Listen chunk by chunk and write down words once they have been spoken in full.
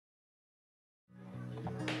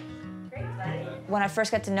When I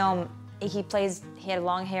first got to know him, he had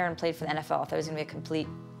long hair and played for the NFL. I thought he was gonna be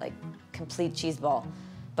a complete cheeseball.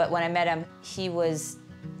 But when I met him, he was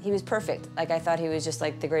perfect. Like, I thought he was just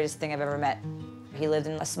like the greatest thing I've ever met. He lived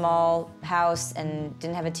in a small house and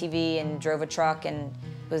didn't have a TV and drove a truck and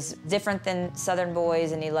was different than Southern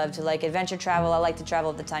boys, and he loved to like adventure travel. I liked to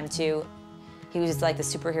travel at the time too. He was just like the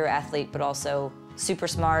superhero athlete, but also super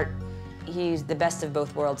smart. He's the best of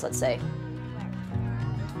both worlds, let's say.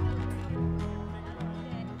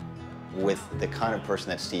 With the kind of person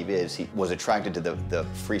that Steve is, he was attracted to the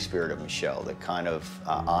free spirit of Michelle, the kind of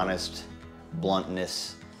honest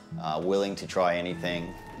bluntness, willing to try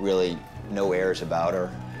anything, really no airs about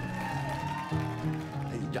her.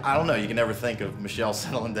 I don't know, you can never think of Michelle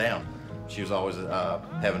settling down. She was always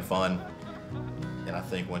having fun, and I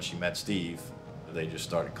think when she met Steve, they just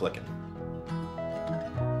started clicking.